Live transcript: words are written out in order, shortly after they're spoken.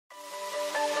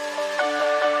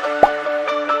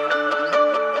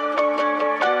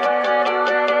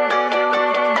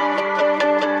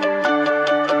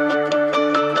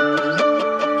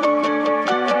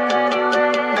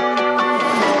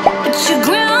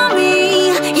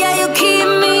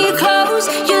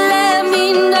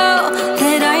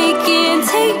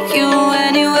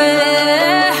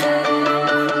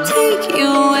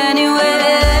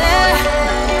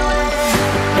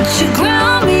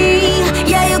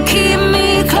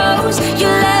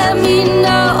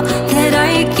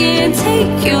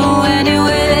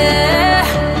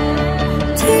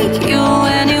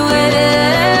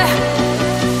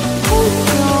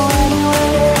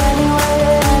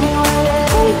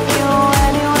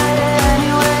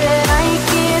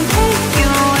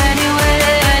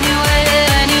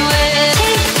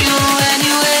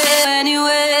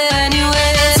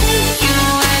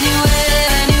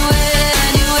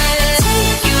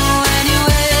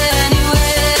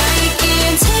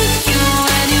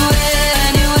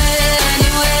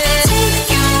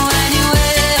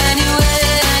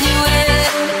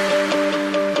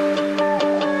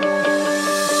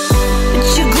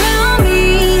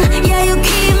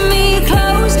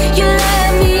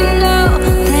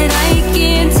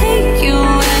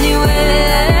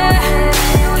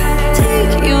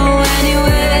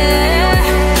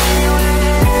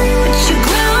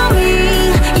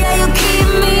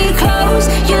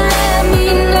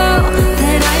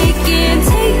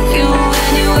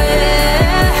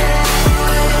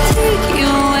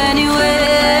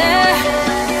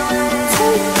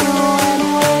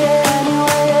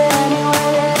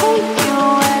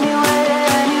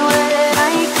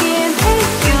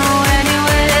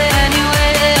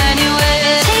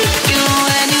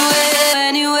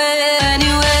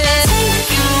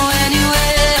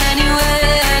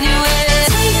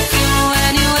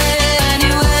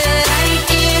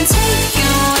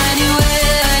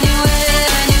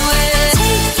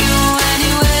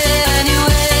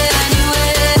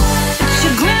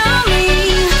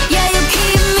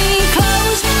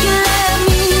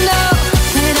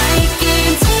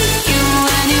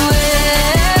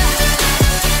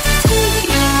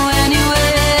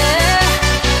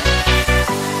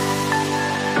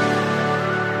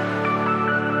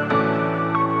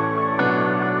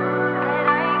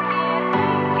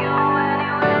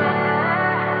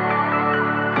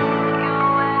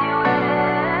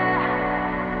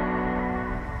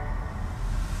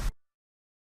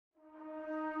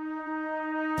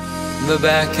the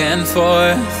back and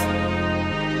forth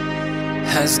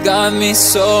has got me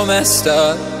so messed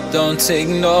up. Don't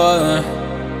ignore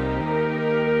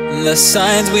the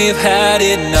signs. We've had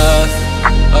enough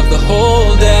of the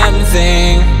whole damn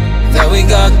thing that we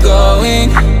got going.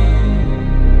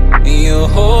 You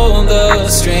hold the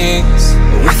strings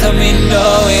without me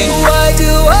knowing. Why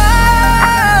do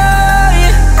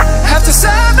I have to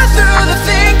suffer through the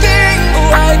thinking?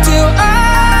 Why do I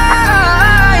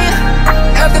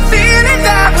have the feeling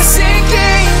that we're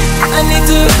sinking? I need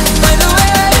to find a way.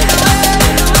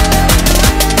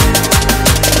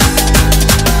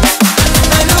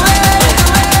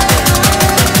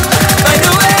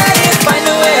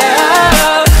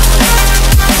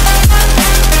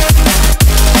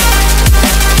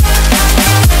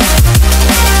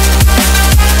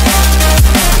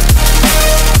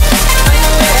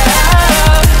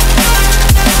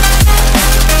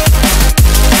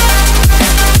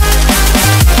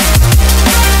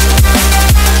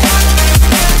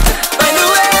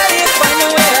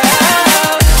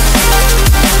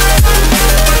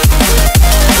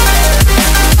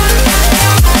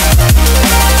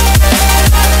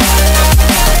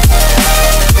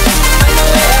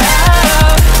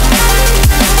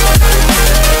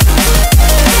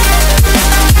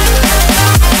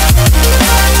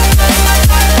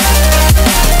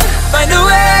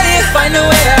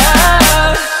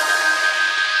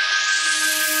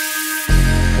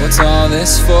 What's all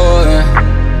this for?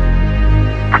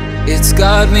 It's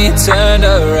got me turned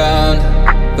around,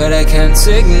 but I can't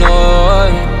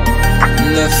ignore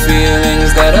the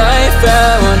feelings that I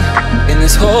found in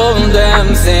this whole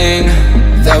damn thing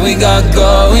that we got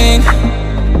going.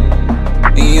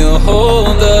 You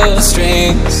hold the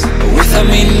strings without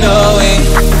me knowing.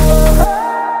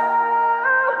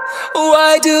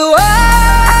 Why do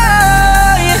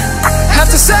I have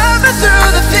to suffer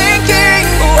through the thinking?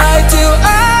 Why do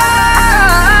I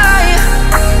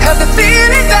have the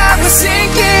feeling that we're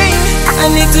sinking? I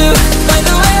need to find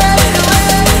a way.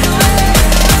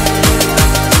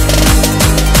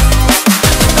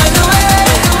 Find a way.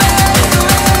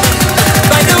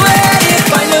 Find a way.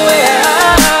 Find a way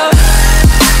out.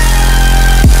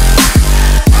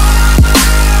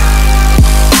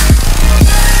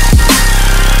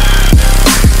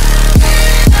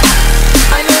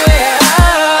 Find a way out.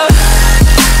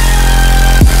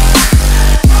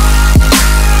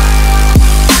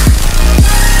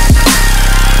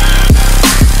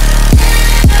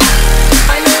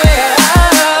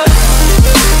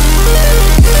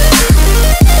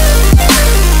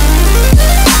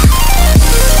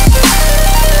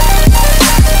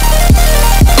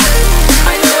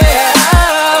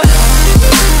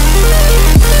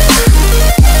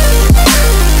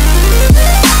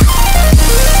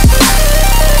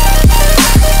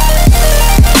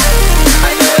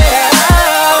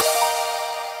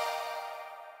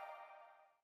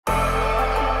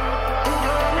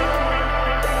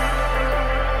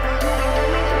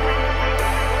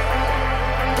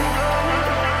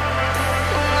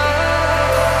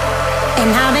 And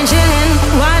I've been chillin',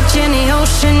 watching the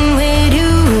ocean with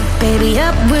you. Baby,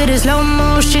 up with a slow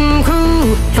motion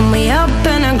crew. And we up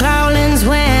in our growlings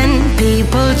when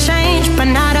people change, but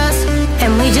not us.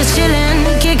 And we just chillin',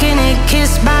 kicking it,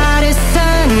 kissed by the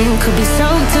sun. Could be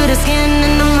soaked to the skin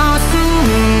in the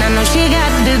monsoon. I know she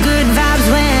got the good vibes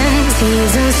when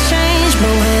seasons change,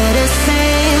 but we're the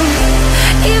same.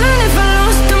 Even if I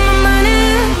lost all my money,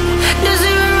 the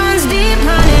zero runs deep,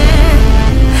 honey.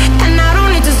 And I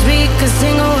don't need to speak a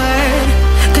single word,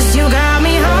 'cause you got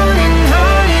me holding,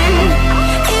 holding.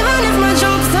 Even if my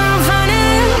jokes aren't funny,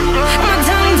 my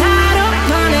tongue tied up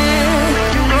on it.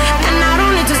 And I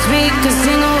don't need to speak a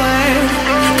single word,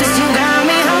 'cause you got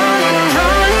me holding,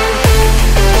 holding.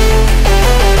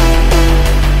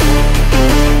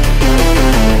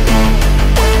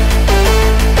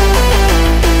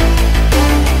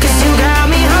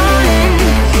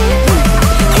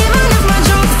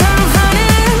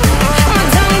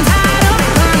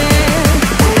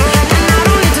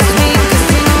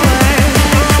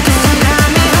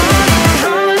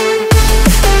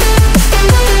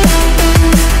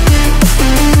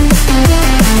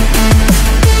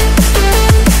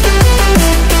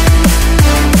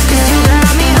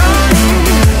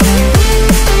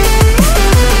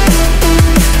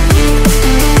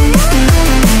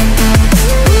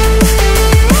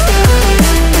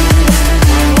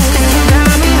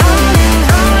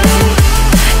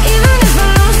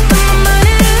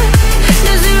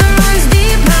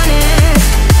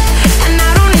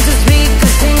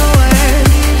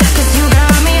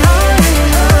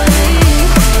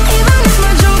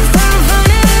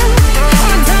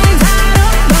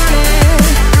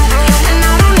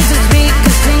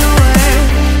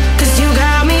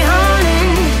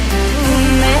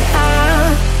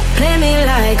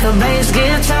 like a bass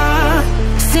guitar.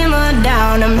 Simmer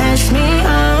down and mash me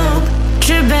up.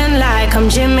 Tripping like I'm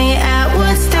Jimmy at work.